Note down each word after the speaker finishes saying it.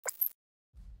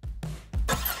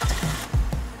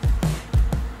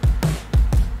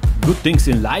Good things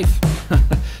in life?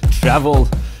 Travel,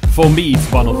 for me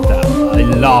it's one of them. I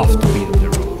love to be on the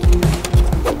road.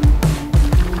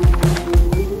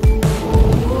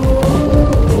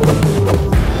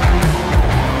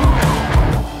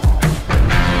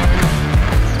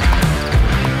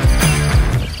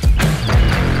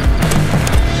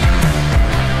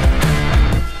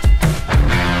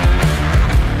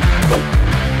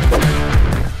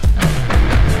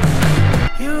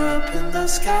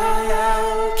 Sky,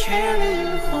 I'll carry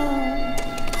you home,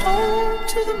 home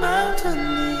to the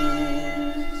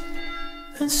mountaineers.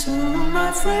 And soon,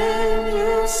 my friend,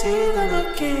 you'll see them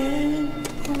again,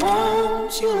 the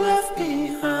ones you left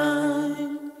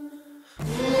behind.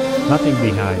 Nothing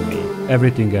behind me,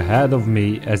 everything ahead of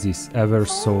me as is ever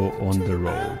so on the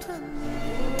road.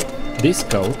 This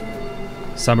quote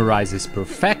summarizes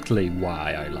perfectly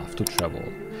why I love to travel,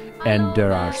 and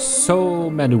there are so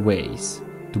many ways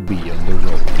to be on the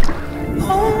road.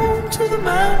 Home to the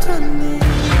mountaineers.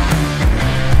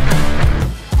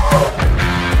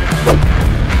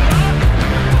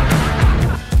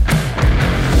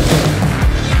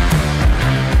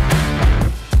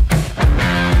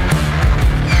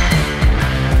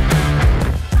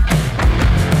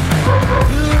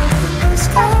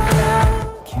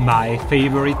 My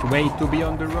favorite way to be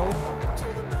on the road?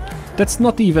 That's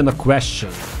not even a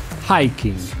question.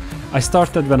 Hiking. I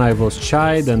started when I was a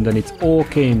child and then it all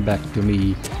came back to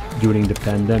me during the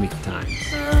pandemic times.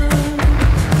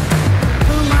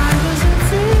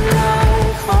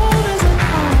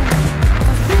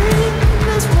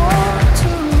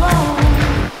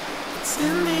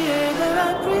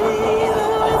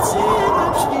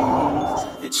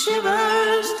 It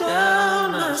shivers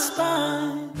down my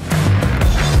spine.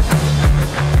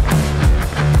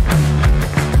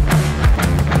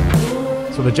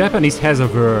 So the Japanese has a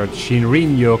word,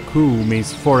 Shinrin-yoku,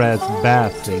 means forest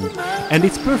bathing, and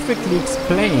it perfectly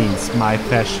explains my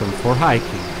passion for hiking.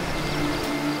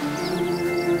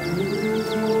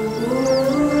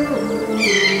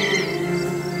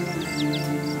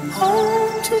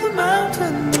 Home to the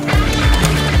mountain.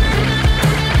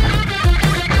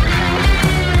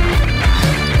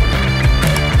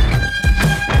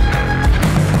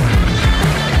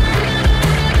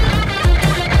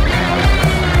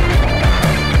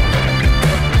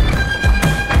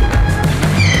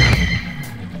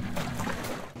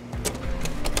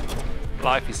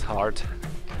 Life is hard,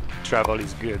 travel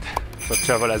is good, so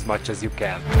travel as much as you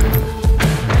can.